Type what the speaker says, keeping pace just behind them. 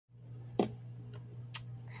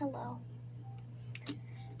Hello.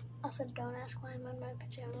 Also, don't ask why I'm in my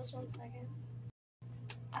pajamas. 1 second.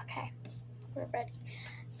 Okay, we're ready.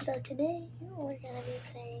 So today we're gonna be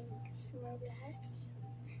playing some roblox.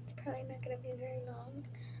 It's probably not gonna be very long.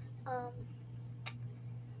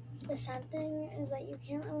 The sad thing is that you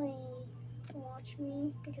can't really watch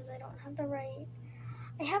me because I don't have the right.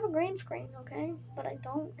 I have a green screen, okay, but I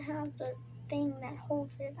don't have the thing that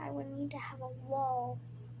holds it. I would need to have a wall.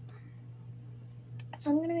 So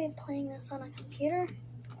I'm gonna be playing this on a computer.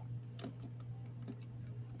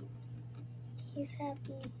 He's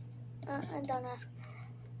happy. Don't ask.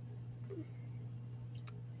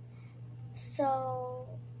 So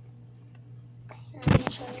here, I'm gonna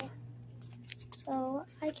show you. So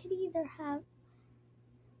I could either have.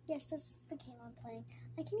 Yes, this is the game I'm playing.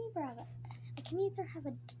 I can either have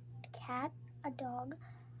a cat, a dog,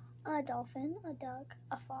 a dolphin, a duck,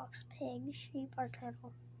 a fox, pig, sheep, or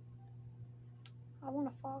turtle. I want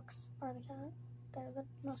a fox or the cat. They're the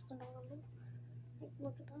most adorable. Like,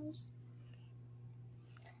 look at those.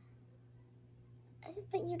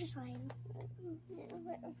 But you decide. What should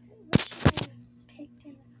I have picked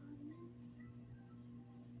in the comments?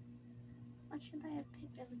 What should I have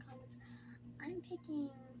picked in the comments? I'm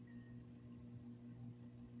picking.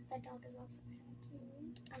 The dog is also kind of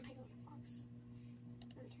cute. I'm picking the fox.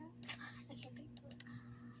 And the cat. I can't pick both.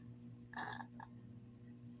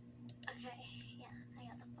 Okay, yeah, I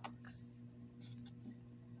got the fox.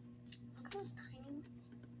 Look at those tiny.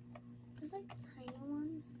 Those like tiny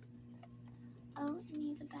ones. Oh, it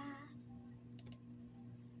needs a bath.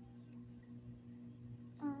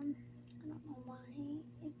 I don't know why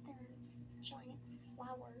they're giant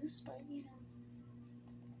flowers, but you know,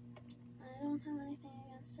 I don't have anything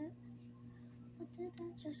against it. What did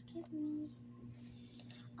that just give me?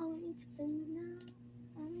 Oh, it needs food now.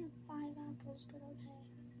 I only have 5 apples, but okay.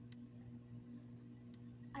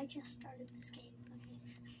 I just started this game, okay.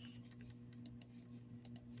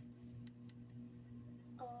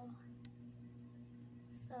 Oh.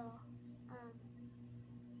 So,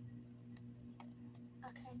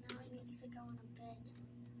 okay, now it needs to go in a bed.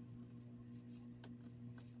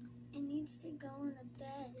 It needs to go in a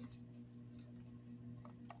bed.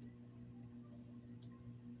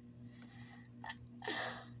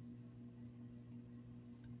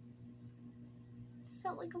 It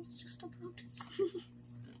felt like I was just about to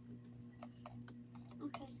sneeze.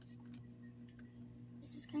 Okay.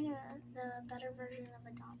 This is kind of the better version of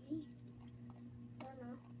Adopt Me. I don't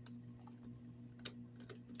know.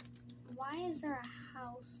 Why is there a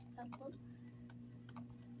house that looks...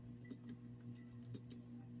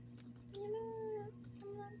 You know,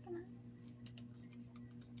 I'm not gonna...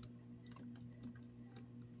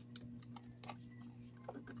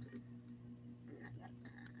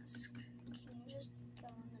 ask. Can you just go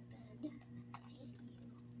in the bed? Thank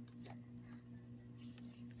you.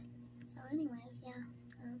 So anyways, yeah.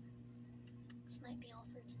 This might be all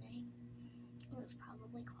for today. It was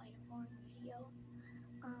probably quite a boring video.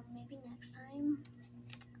 Maybe next time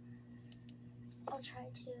I'll try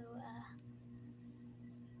to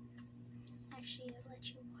actually let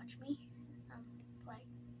you watch me play.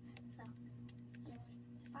 So anyway,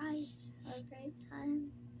 bye. Have a great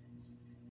time.